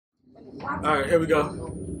Alright, here we go.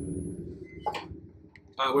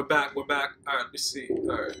 Alright, we're back. Alright, let me see.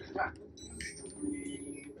 Alright.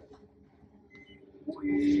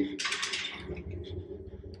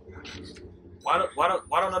 Why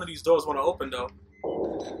don't none of these doors want to open though?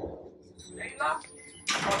 There you go.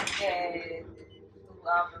 Okay.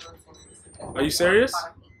 Are you serious?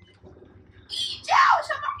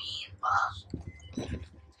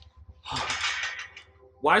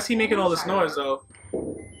 Why is he making all this noise though?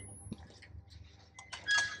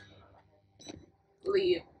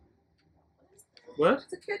 Leave. What?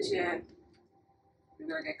 It's a kitchen. You're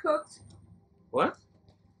gonna get cooked. What?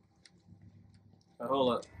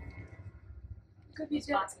 Hold up. Could be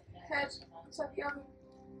just hedge. Inside the oven.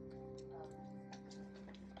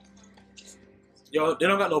 Yo, they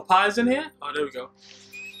don't got no pies in here? Oh, there we go.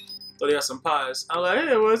 So they got some pies. I'm like,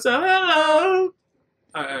 hey, what's up? Hello.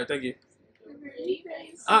 Alright, thank you.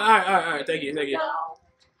 Alright, thank you.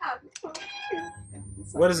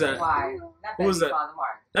 What is that? Why? Who is that?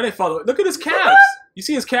 That ain't Father. Look at his calves. You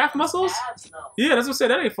see his calf muscles? Yeah, that's what I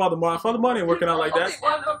said. That ain't Father Martin. Father Martin ain't working out like that. Okay,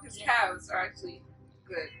 one of his calves are actually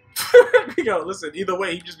good. Yo, listen, either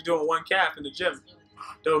way, he just be doing one calf in the gym.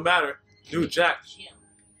 Don't matter. Dude, Jack.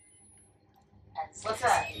 What's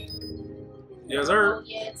that? Yes, sir. Oh,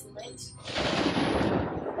 yeah, it's lit.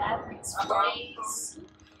 Batteries, sprays.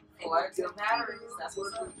 What? The batteries. That's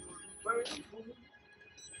what's up.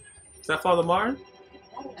 Is that Father Martin?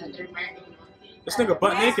 This nigga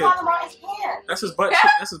butt Where's naked. Father Martin's pants? That's his butt.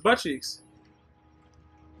 That's his butt cheeks.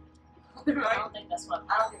 I don't think that's what.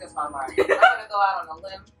 I don't think that's Father Martin. I'm gonna go out on a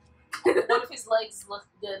limb. What if his legs look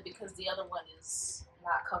good because the other one is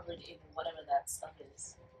not covered in whatever that stuff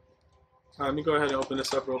is? Alright, let me go ahead and open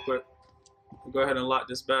this up real quick. Go ahead and lock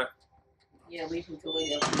this back. Yeah, leave him to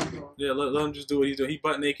wait. Yeah, let him just do what he's doing. He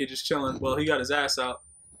butt naked, just chilling. Well, he got his ass out.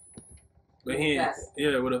 But he ain't.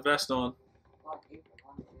 Yeah, with a vest on.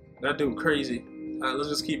 That dude crazy. Alright, let's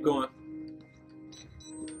just keep going.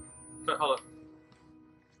 Hold up.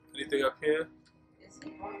 Anything up here?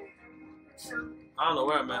 I don't know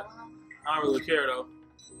where I'm at. I don't really care though.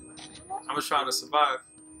 I'm just trying to survive.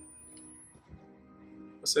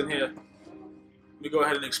 What's in here? Let me go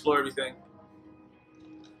ahead and explore everything.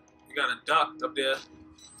 You got a duct up there.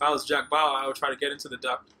 If I was Jack Bauer, I would try to get into the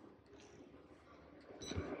duct.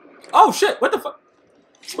 Oh shit! What the fuck?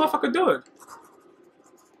 What's this motherfucker doing?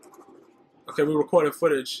 Okay, we're recording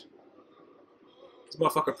footage. This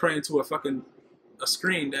motherfucker praying to a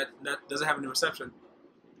screen that doesn't have any reception.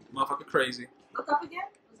 Motherfucker crazy. Look up again.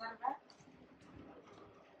 Was that a rat?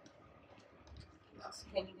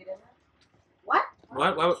 Can you get in there? What? Why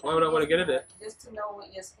would I want to get in there? Just to know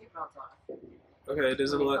what your escape routes are. Okay,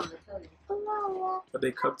 there's a lot. Hello. But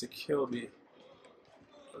they come to kill me.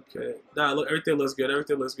 Okay. Nah, look, everything looks good.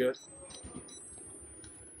 Everything looks good.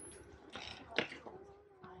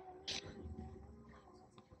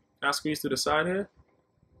 Can I squeeze through the side here?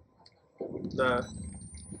 Nah.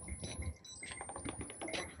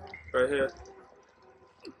 Right here.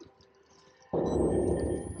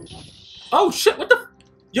 Oh shit! What the?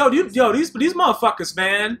 Yo, these motherfuckers,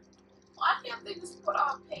 man. Why can't they just put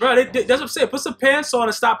on pants? Bro, that's what I'm saying. Put some pants on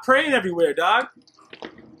and stop praying everywhere, dog.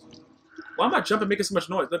 Why am I jumping, making so much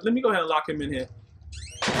noise? Let me go ahead and lock him in here.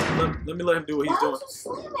 Let me let him do what he's doing. Why don't you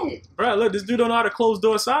slam it? Bro, look, this dude don't know how to close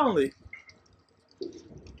doors silently.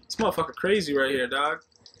 This motherfucker crazy right here, dog.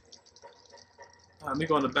 Let me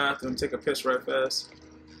go in the bathroom and take a piss right fast.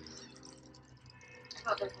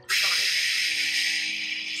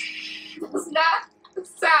 It's not the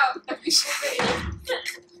sound that we should make.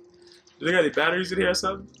 Do they got any batteries in here or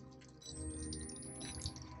something?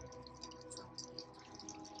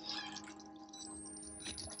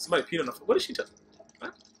 Somebody peed on the floor. What is she doing?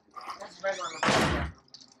 What? That's regular.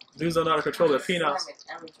 Dudes don't know how to control their penises.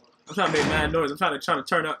 I'm trying to make mad noise. I'm trying to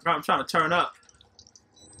turn up. I'm trying to turn up.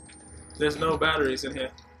 There's no batteries in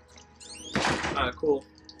here. Alright, cool.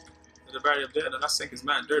 There's a battery up there. And that sink is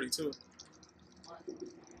mad dirty too.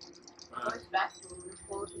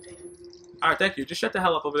 Alright, thank you. Just shut the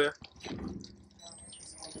hell up over there.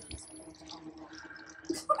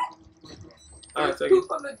 Alright, thank you.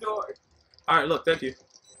 Poop on the door. Alright, look, thank you.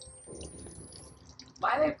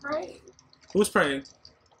 Why are they praying? Who's praying?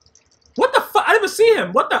 What the fuck? I didn't even see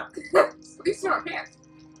him. What the? These are pants.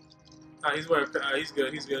 Alright, he's wearing. He's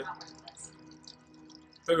good. He's good.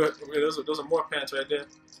 Okay, those are more pants right there.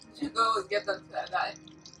 You go and get them to that guy.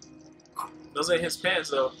 Those ain't his pants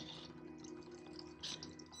though.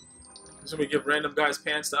 Should we give random guys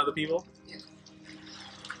pants to other people? Yeah.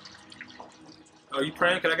 Oh, you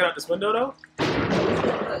praying? Can I get out this window though?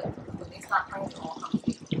 When they stop praying, they'll all come.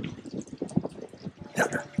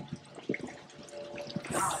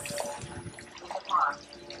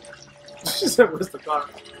 She said, "Where's the car?"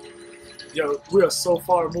 Yo, we are so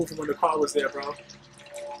far removed from when the car was there, bro.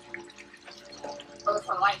 Oh, it's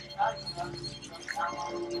a light.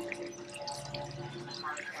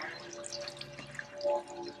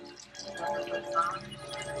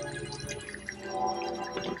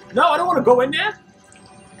 No, I don't want to go in there.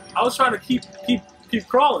 I was trying to keep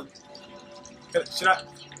crawling. Should I?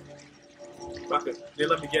 Fuck it. They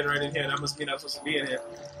let me get right in here. That must mean I'm supposed to be in here.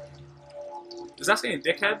 Is that saying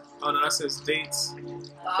dickhead? Oh no, that says dates.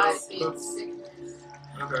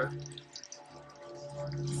 Okay.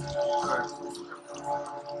 Alright.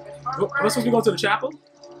 Am I supposed to be going to the chapel?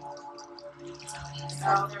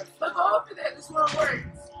 Look over there. This one works.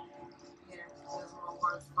 Yeah,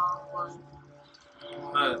 this one works.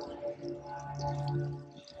 Alright.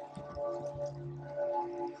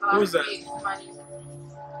 Who is that?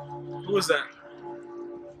 Who is that?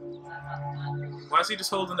 Why is he just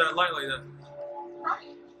holding that light like that?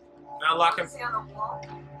 Can I lock him?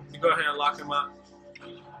 You go ahead and lock him up.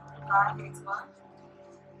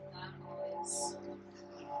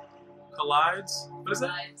 Collides? What is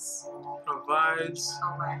that? Provides.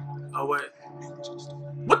 Oh wait.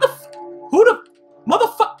 What the who the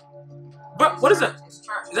motherfucker? But what is that? Is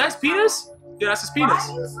that his penis? Yeah, that's his penis.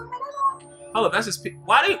 Hold up, that's his penis.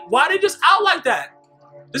 Why they just out like that?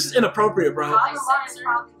 This is inappropriate, bro.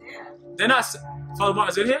 They're not. Father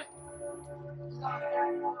Martin's in here?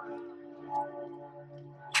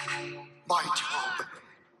 My job.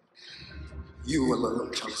 You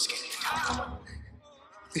alone shall escape.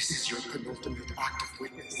 This is your penultimate act of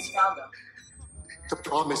witness. The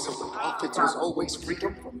promise of the prophets was always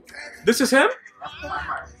freedom from death. This is him?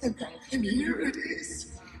 And here it is.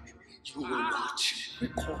 You will watch,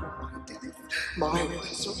 record my death, my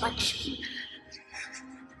resurrection.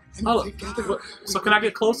 And Oh, together, so can I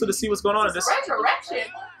get closer to see what's going on in this? Resurrection?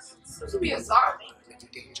 This would be a zombie.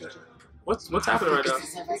 What's happening right now? He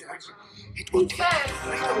says,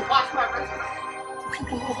 watch my resurrection.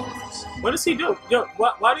 What does he do? Yo,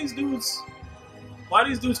 why these dudes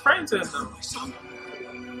praying to him though?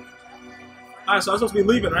 Alright, so I'm supposed to be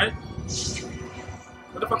leaving, right?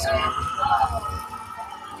 What the fuck's going on?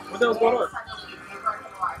 What the hell's going on?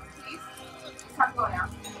 Time to go now.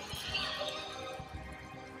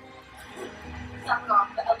 Time to go.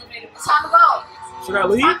 The elevator. Time to go. Should I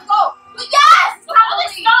leave? Time to go. Yes! Time to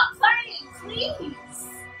leave. Stop playing, please.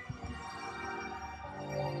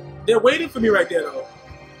 They're waiting for me right there though.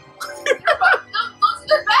 Go to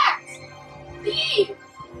the back. Leave.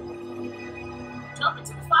 Jump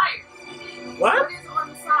into the fire. What? What is on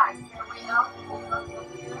the side? Is there a way out?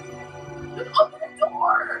 Just open the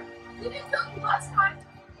door. We didn't tell you last time.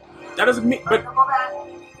 That doesn't mean. But Go back.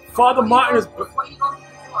 Father Martin is. Before you go to the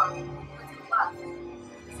door, go to the left.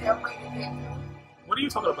 Is there a way to get through? What are you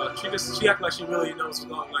talking about? She acting like she really knows what's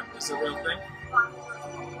going on. Like this is a real thing.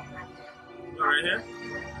 Go right here.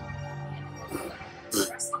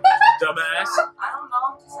 Dumbass. I don't know.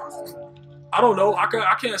 Just asking. I don't know. I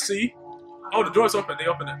can't see. Oh, the door's open. They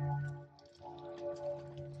open it.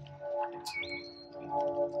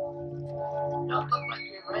 Don't look like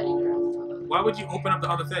you're ready, girl. Why would you open up the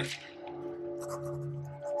other thing?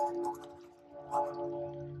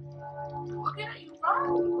 Looking at you,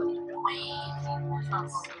 bro. What are you doing?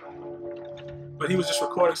 But he was just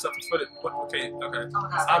recording stuff for footage. Okay. Oh,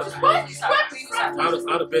 I'd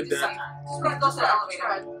have been dead. Go to the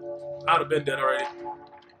elevator. I'd have been dead already.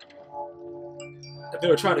 If they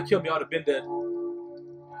were trying to kill me, I'd have been dead.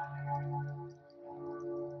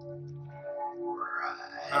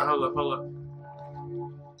 Alright, hold up.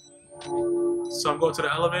 So I'm going to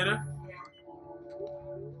the elevator?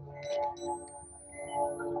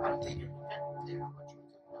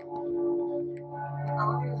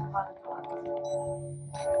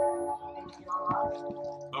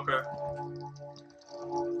 Okay.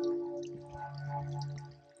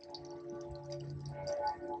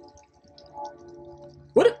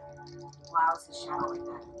 What? Wow, it's a shadow like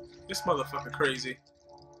that. This motherfucker crazy.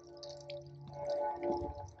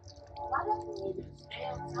 Why doesn't he just stay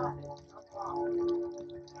outside?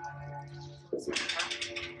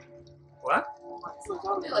 What? So it's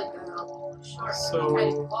only like a short, So-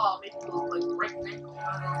 tiny wall, make you look like break an ankle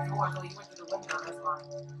out of the door until you went through the window. That's why.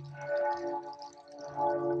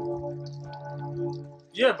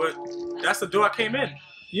 Yeah, but that's the door I came in.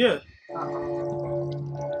 Yeah.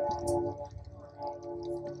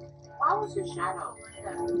 Why was your shadow like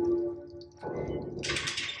that?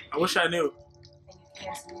 I wish I knew. And you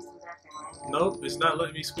can't squeeze through that thing, right? Nope, it's not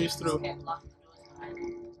letting me squeeze You through. can't lock the doors behind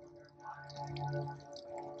you.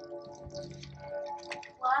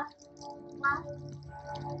 What?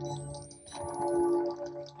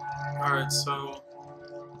 Alright, so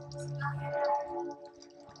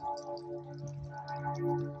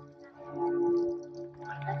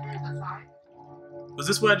Was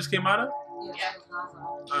this where I just came out of? Yeah.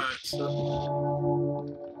 Alright, so.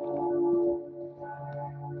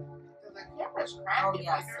 The camera's Oh, cracking.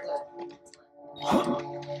 yes,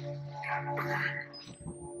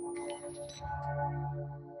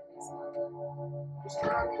 Just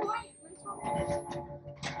turn on your light.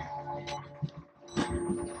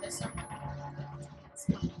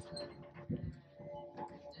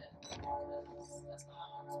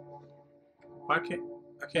 I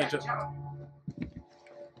can't just.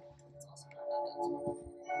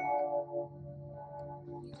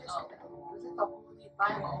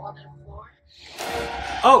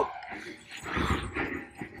 Oh!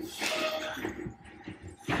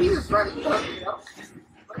 He was running up, you know.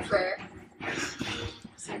 What's there?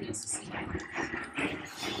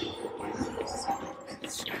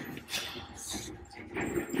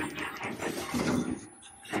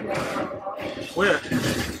 Where?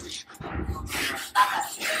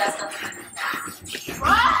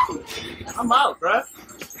 What? I'm out, bruh.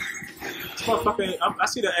 This motherfucking, I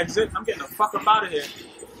see the exit. I'm getting the fuck up out of here.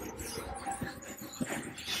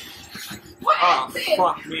 What? Oh,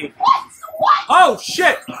 fuck me. What? Oh,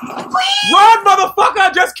 shit! Please? Run,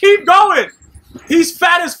 motherfucker! Just keep going! He's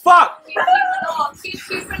fat as fuck! Keep keeping on. Keep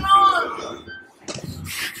keeping on.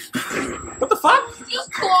 What the fuck?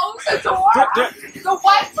 Just close the door. The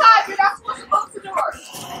one time you're not supposed to close the door.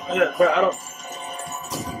 Yeah, but I don't.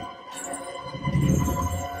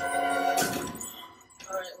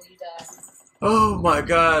 Alright, well, you die. Oh my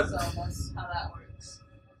god. So that's how that works.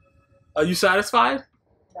 Are you satisfied?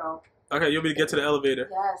 No. Okay, you'll be to get to the elevator.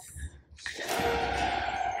 Yes.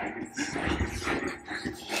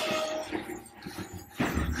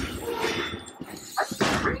 I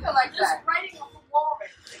just breathing like Just that. writing on the wall right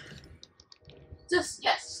there. Just,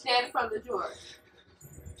 yes, stand in front of the door.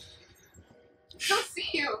 He'll see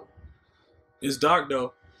you. It's dark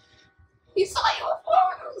though. He saw you before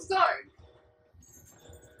when it was dark.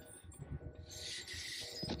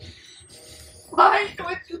 Why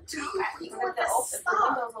would you do that? Even if the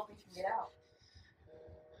window's open, you can get out.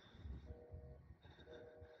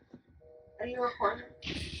 Are you recording?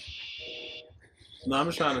 No, I'm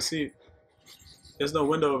just trying to see. There's no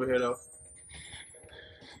window over here though.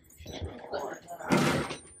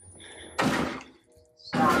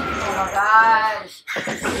 Oh my gosh.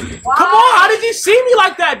 Why? Come on, how did you see me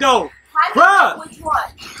like that though? How do you Bruh. know which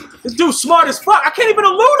one? This dude's smart as fuck. I can't even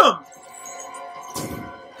elude him.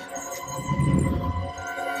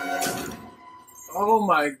 Oh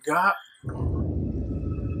my god.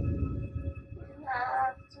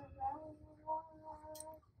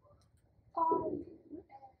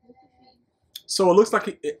 So it looks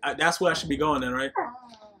like that's where I should be going then, right?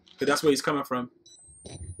 Because that's where he's coming from.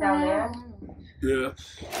 Down there? Yeah.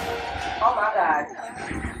 Oh my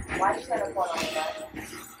god. Why did you have a phone on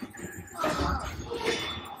that?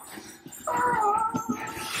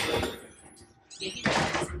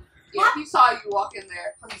 Yeah, he saw you walk in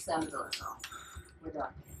there. Please slam the door, so we're done.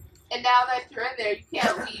 And now that you're in there, you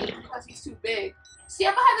can't leave because he's too big.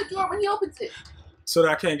 Stand behind the door when he opens it. So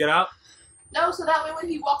that I can't get out? No, so that way when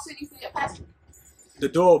he walks in, you can get past him. The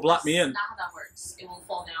door will block me in. That's not how that works. It will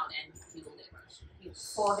fall down and he will get rushed. You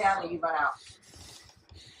fall down and you run out.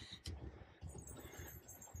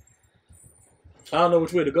 I don't know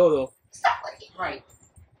which way to go though. Stop looking. Right.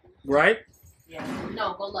 Right? Yeah.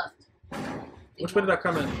 No, go left. Which way did I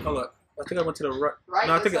come in? Hold up. I think I went to the right. Right,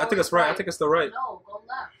 No, I think it's right. I think it's the right. No, go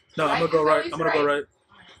left. No, Right I'm gonna go is right. always I'm gonna go right.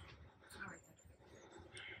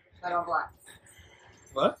 Right on black.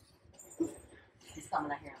 What? He's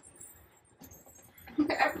coming out here.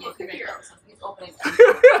 Everyone can hear him. He's opening.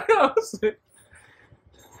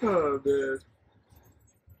 Oh man.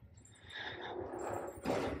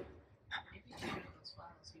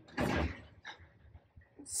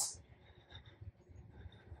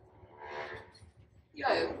 You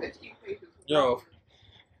have 15 pages. Yo.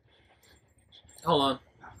 Hold on.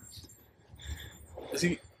 Is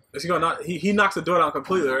he gonna knock? He knocks the door down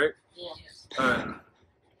completely, right? Yeah. All right.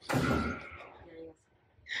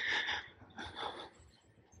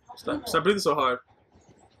 Stop breathing so hard.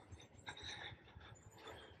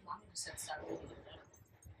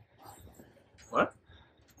 What?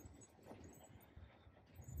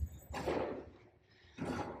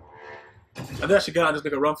 I think I should get out and just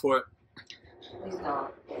make a run for it. Please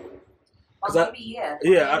not. Cause Or maybe,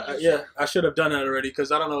 yeah, I should have done that already.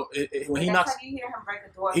 Cause I don't know when he Next knocks. time you hear him break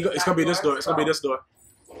the door, It's gonna be this door. It's gonna be this door.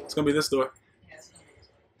 It's gonna be this door. Yeah, it's gonna be this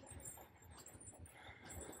door.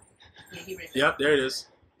 Yeah, he breaks. Yep, there it is.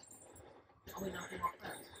 Oh, wait, no, he walked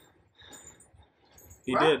past.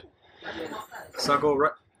 He What? did. So I go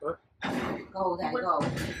right. What? Go, Daddy, go.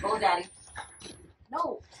 Go, Daddy.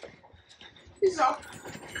 No. He's off.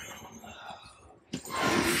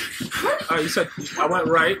 Alright, you said I went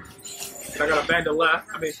right. I got a bang to left.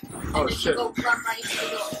 I mean, oh and shit. Go run right to the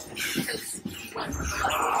door. Because you went from the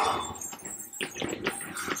left.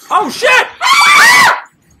 Oh shit!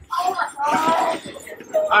 Oh my god.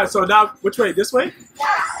 Alright, so now which way? This way?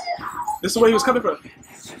 This is where he was coming from.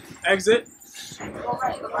 Exit. Go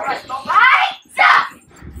right, go right, go right!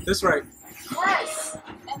 This right. Yes.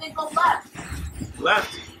 And then go left.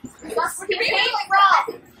 Left. That's where he came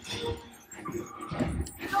from.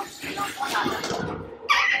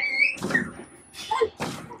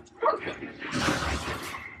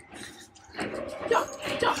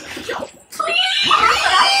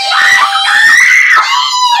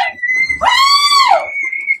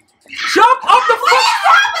 Jump up the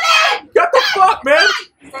fuck! Get the fuck, man!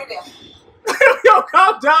 Stay there. Yo,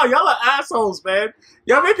 calm down. Y'all are assholes, man.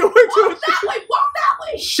 Y'all making way too much. Walk that way, walk that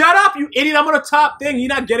way! Shut up, you idiot. I'm on the top thing. You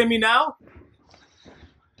not getting me now?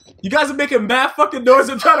 You guys are making mad fucking noise.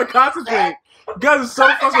 I'm trying to concentrate. You guys are so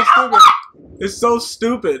fucking stupid. It's so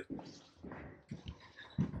stupid.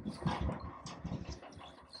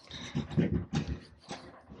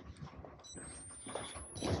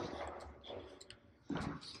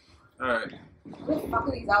 Alright. What the fuck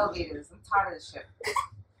are these elevators? I'm tired of this shit.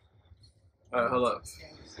 Alright, hold up.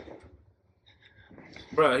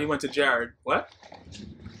 Bruh, he went to Jared. What?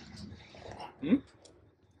 Hmm?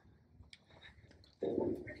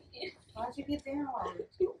 Why'd you get down?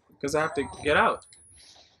 Because I have to get out.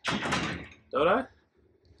 Don't I?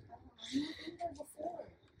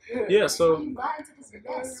 Yeah, so... You got into this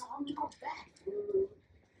mess, so I'm gonna go back.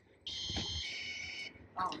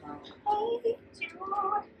 Oh no.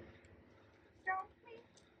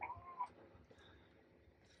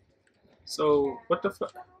 So, what the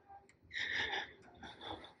fuck?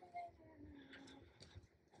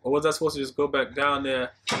 Or was I supposed to just go back down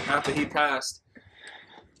there after he passed?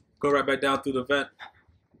 Go right back down through the vent?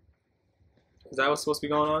 Is that what's supposed to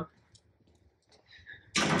be going on?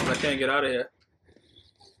 'Cause I can't get out of here.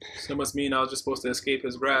 So it must mean I was just supposed to escape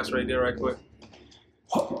his grasp right there right quick.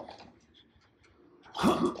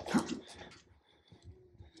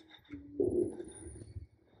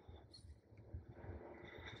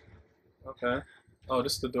 Okay. Oh,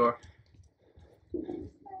 this is the door.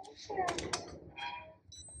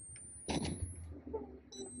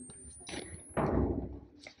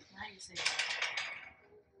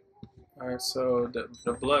 Alright, so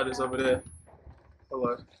the blood is over there. Hold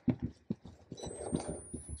on.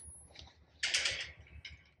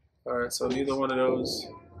 Alright, so neither one of those.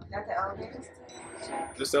 Got the elevators?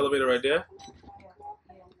 This elevator right there?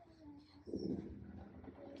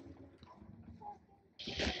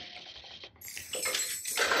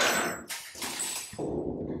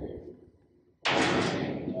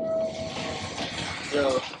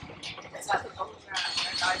 Yo. That's not the whole time.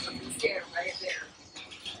 That guy's something scared right there.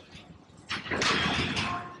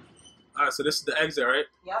 Alright, so this is the exit, right?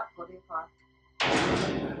 Yep, go to your car.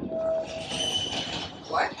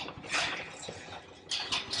 What?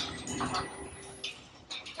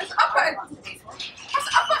 That's upper. That's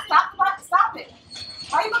upper. Stop it.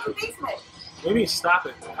 Why you go to the basement? What do you mean stop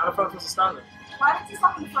it? How the fuck am I supposed to stop it? Why did you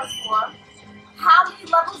stop on the first floor? How many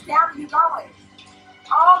levels down are you going?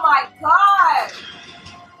 Oh my god!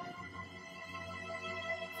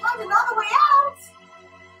 Find another way out!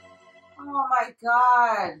 Oh my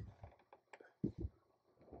god.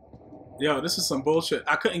 Yo, this is some bullshit.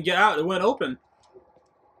 I couldn't get out. It wouldn't open.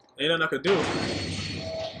 Ain't nothing I could do.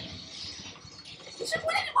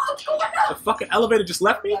 The fucking elevator just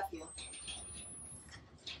left me? Left you.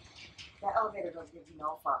 That elevator doesn't give you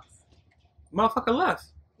no fucks. Motherfucker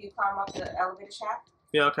left. You climb up the elevator shaft?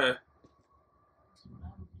 Yeah, okay.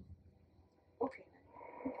 Okay.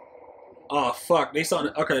 Oh, fuck. They saw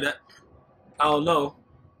it. Okay, that... I don't know.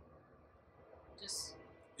 Just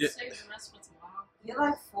Yeah. save the rest for tomorrow. You're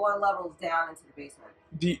like 4 levels down into the basement.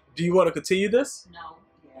 Do you want to continue this? No.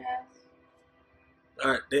 Yeah.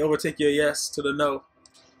 Alright, they overtake your yes to the no.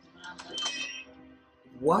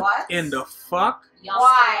 What in the fuck? Y'all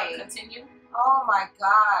Why? still continue? Oh my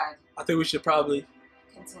god. I think we should probably...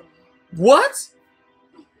 Continue. What?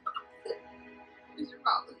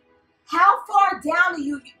 How far down are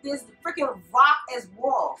you? There's freaking rock as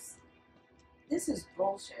walls. This is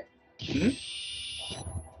bullshit. Hmm?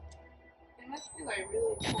 It must be like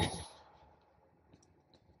really cool.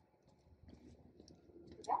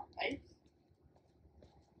 Is that ice?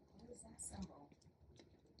 What is that symbol?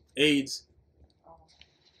 AIDS. Oh.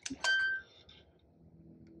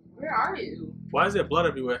 Where are you? Why is there blood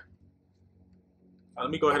everywhere? Let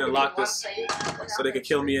me go ahead and lock this so they can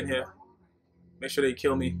kill me in here. Make sure they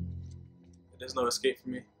kill me. There's no escape for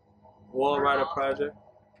me. Wall Rider Project.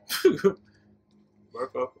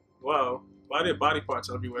 Work up. Wow. Why are there body parts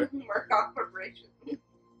everywhere? Work off corporation.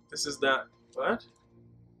 This is that. What?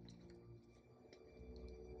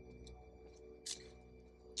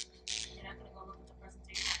 You're not gonna go look at the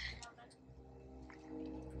presentation?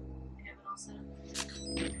 You have it all set up?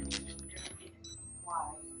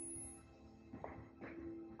 Why?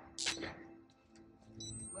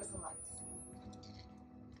 Where's the lights?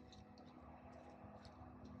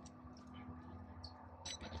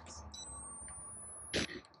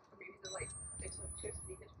 Maybe the light makes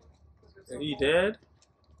electricity. Is he dead?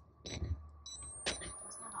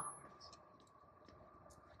 That's not how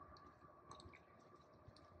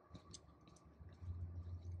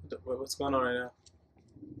it works. What's going on right now?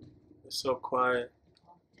 It's so quiet.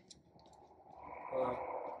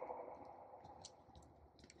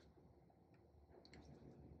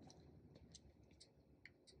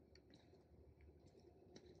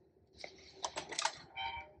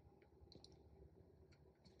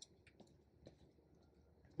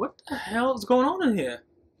 What the hell is going on in here?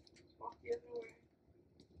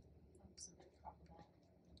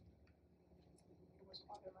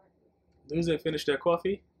 Those ain't finished their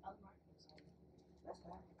coffee?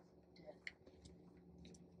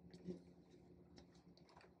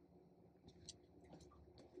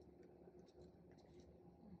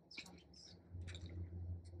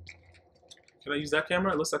 Can I use that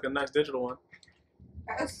camera? It looks like a nice digital one.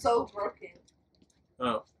 That is so broken.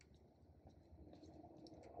 Oh.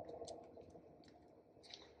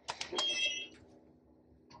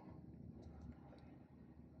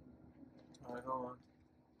 Alright, hold on.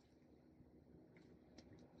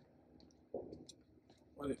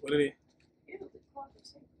 What did he?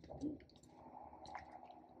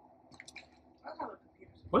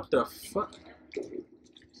 What the fuck? Is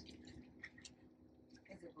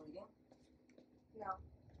it bleeding? No.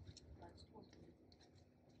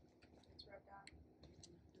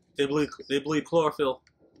 They bleed chlorophyll.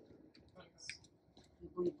 You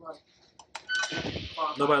bleed blood.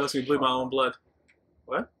 Nobody lets me bleed my own blood.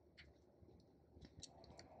 What?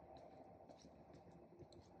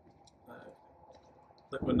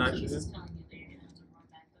 Liquid nitrogen.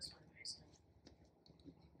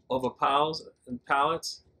 Over piles and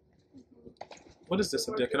pallets. What is this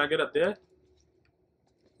up there? Can I get up there?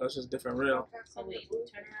 That's just different rail. So wait,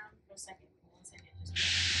 turn around for a second. 1 second.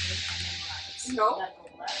 Just No. You gotta go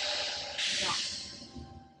left.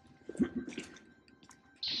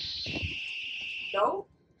 No.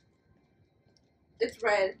 It's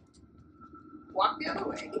red. Walk the other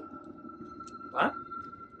way. What?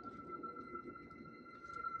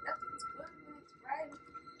 Nothing's good when it's red.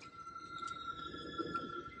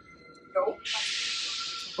 No.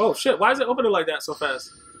 Oh shit, why is it opening like that so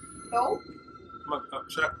fast? No.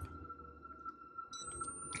 Check.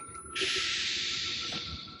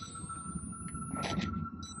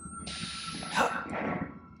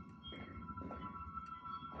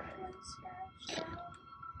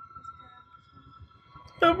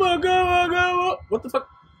 What the fuck?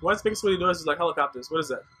 Why is it making so many noises like helicopters? What is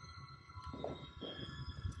that?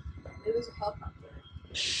 It was a helicopter.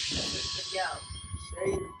 Yo.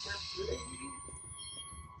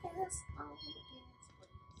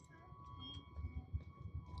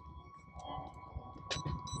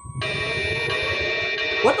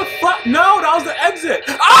 What the fuck? No, that was the exit.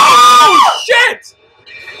 Oh shit!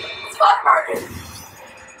 It's fun, Martin.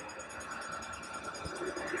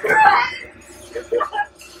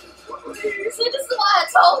 See, this is why I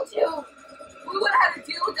told you. We would have had to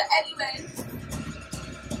deal with it anyway.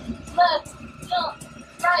 Left, jump,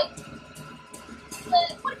 right,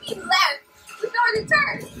 left. What do you mean left? We've already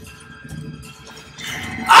turned.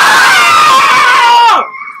 Ah!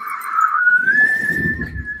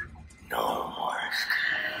 No more.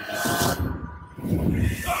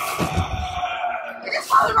 It is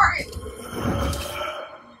Father Martin.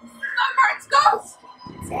 Father Martin's ghost.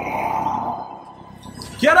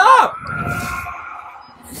 Get up!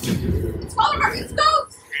 It's Father Martin's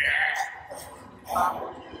ghost.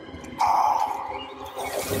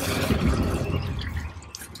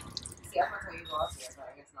 See, I'm not you lost here, but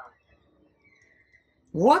I guess not.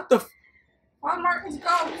 What the? Father Martin's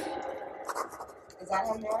ghost. Is that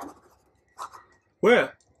him there?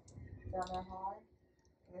 Where? Down that hall?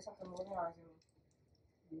 Is there something moving or is it?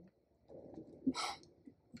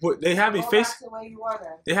 What, they have me Go face. back to where you were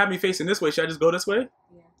then. They have me facing this way. Should I just go this way?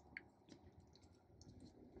 Yeah.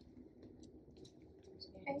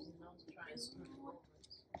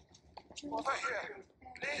 Over here,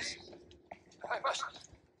 please. I must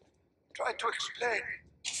Try to explain.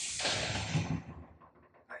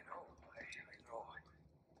 I know.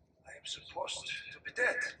 I am supposed to be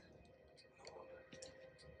dead.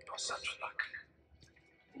 No such luck.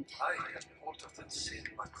 I am older than sin,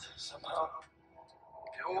 but somehow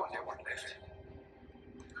the only one left.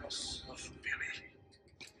 Because of Billy.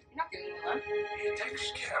 You're not getting one. He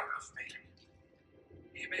takes care of me.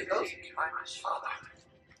 He may think I'm his father.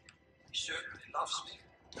 He certainly loves me.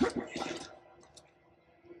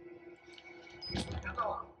 You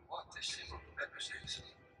know what this symbol represents?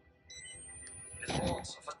 The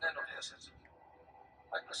walls of a nanohazard.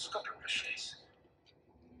 Microscopic machines.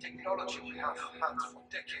 Technology we have had for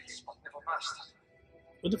decades but never mastered.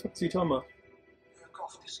 What the fuck is he talking about?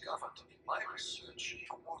 Murkoff discovered in my research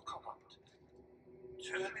a workaround.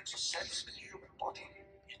 Turning the cells in the human body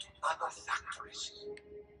into nanofactories.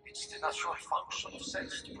 It's the natural function of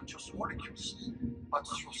cells to produce molecules, but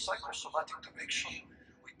through psychosomatic direction,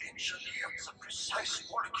 we engineer the precise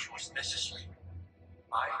molecules necessary.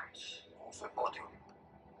 Mind over body.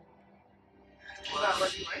 Is that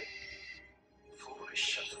what you like?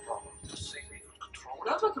 Foolish and wrong to think we could control We're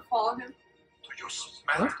not it. supposed to follow him. To use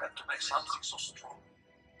madmen to make something so strong.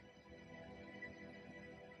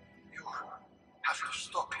 You have to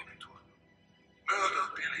stop him to murder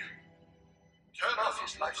Billy. Turn off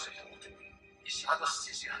his life support, his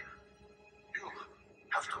anesthesia. You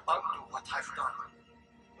have to undo what I've done.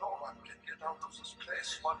 No one can get out of this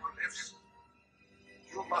place while he lives.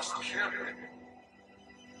 You must kill him.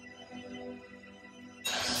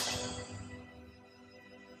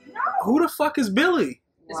 Who the fuck is Billy?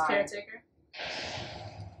 His Why? caretaker.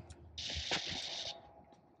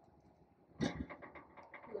 He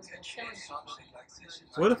was been chilling. Something like this.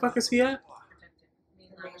 Where the fuck is he at?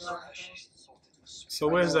 So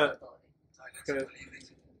where's that? Okay. Believe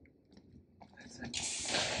it.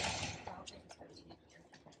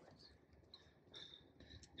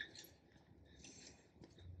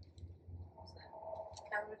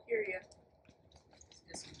 Cafeteria.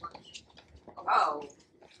 Oh.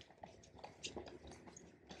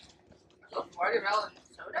 Oh, watermelon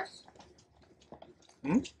sodas?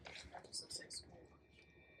 Hmm? That just looks like school.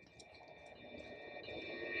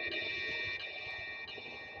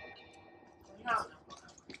 No.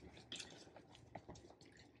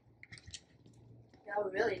 Yeah,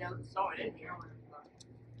 we really know someone in here.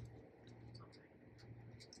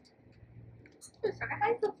 It's like, how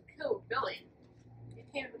you supposed to kill Billy? You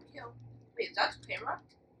can't even kill. Wait, is that the camera?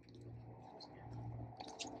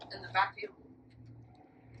 In the back view.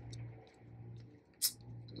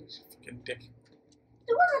 Fucking dick.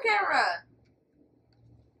 It was a camera!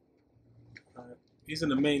 Alright. He's in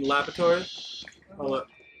the main laboratory. Hold up.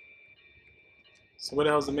 So where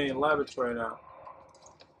the hell's the main laboratory now?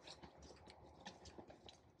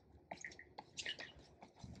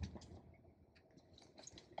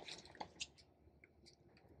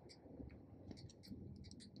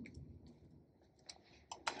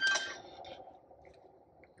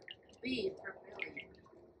 B for Billy.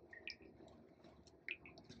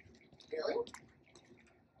 Billy?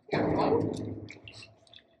 Your phone?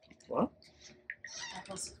 What?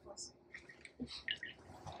 iPhone 6 Plus.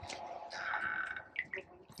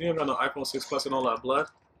 You ain't got no iPhone 6 Plus and all that blood.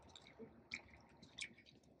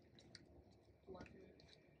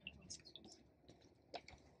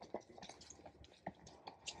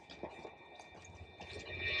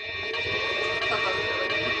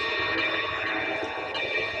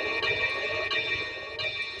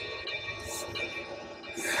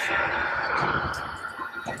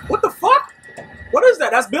 What the fuck? What is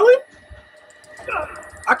that? That's Billy?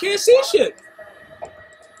 I can't see shit.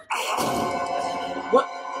 What?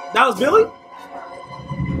 That was Billy?